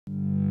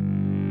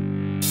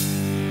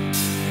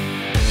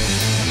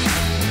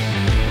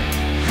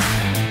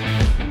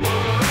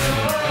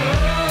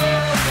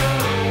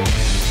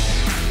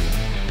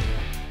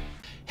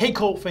Hey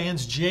Colt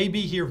fans, JB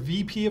here,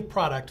 VP of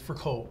Product for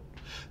Colt.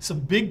 Some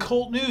big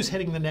Colt news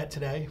hitting the net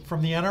today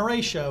from the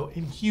NRA show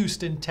in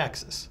Houston,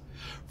 Texas.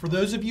 For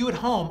those of you at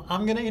home,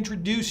 I'm going to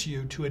introduce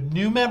you to a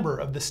new member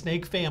of the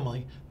snake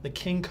family, the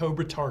King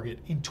Cobra target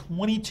in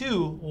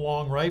 .22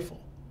 long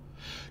rifle.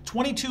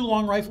 .22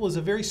 long rifle is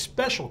a very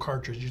special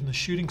cartridge in the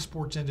shooting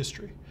sports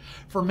industry.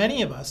 For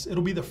many of us,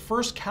 it'll be the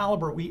first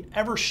caliber we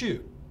ever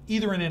shoot,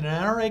 either in an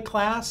NRA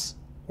class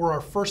or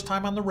our first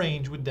time on the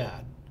range with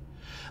Dad.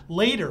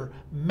 Later,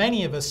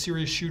 many of us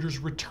serious shooters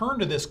return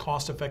to this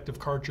cost-effective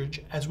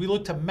cartridge as we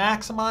look to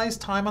maximize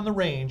time on the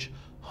range,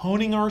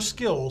 honing our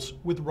skills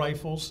with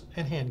rifles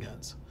and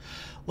handguns.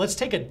 Let's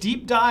take a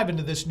deep dive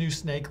into this new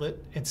snakelet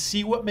and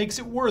see what makes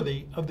it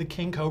worthy of the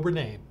King Cobra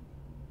name.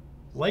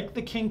 Like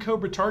the King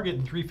Cobra target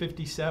in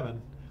 .357,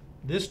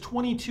 this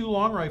 .22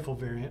 long rifle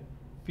variant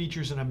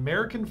features an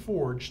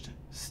American-forged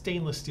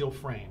stainless steel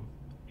frame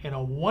and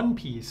a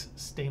one-piece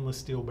stainless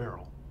steel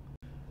barrel.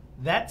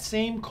 That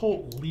same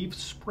Colt leaf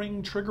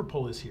spring trigger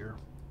pull is here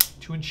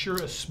to ensure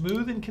a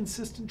smooth and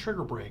consistent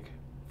trigger break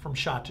from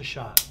shot to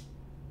shot.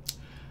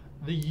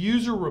 The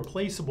user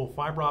replaceable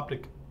fiber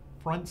optic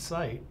front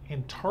sight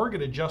and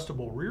target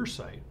adjustable rear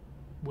sight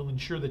will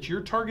ensure that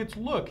your targets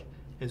look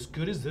as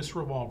good as this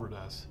revolver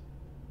does.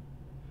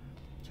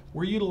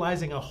 We're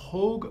utilizing a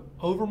Hogue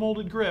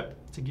overmolded grip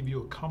to give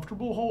you a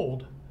comfortable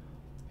hold,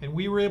 and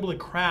we were able to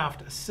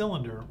craft a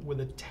cylinder with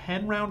a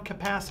 10-round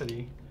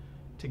capacity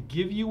to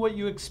give you what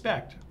you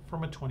expect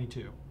from a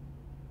 .22.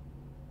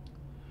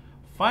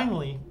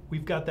 Finally,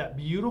 we've got that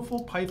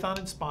beautiful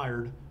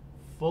Python-inspired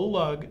full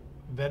lug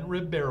vent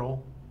rib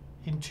barrel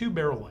in two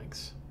barrel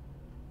lengths,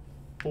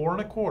 4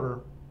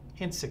 1/4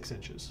 and 6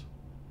 inches.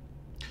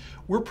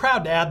 We're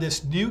proud to add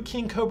this new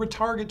King Cobra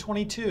Target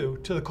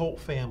 .22 to the Colt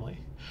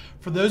family.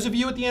 For those of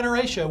you at the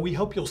NRA show, we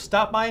hope you'll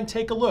stop by and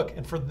take a look.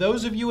 And for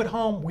those of you at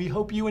home, we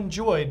hope you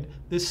enjoyed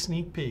this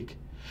sneak peek.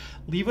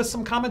 Leave us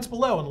some comments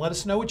below and let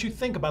us know what you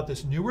think about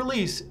this new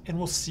release, and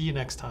we'll see you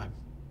next time.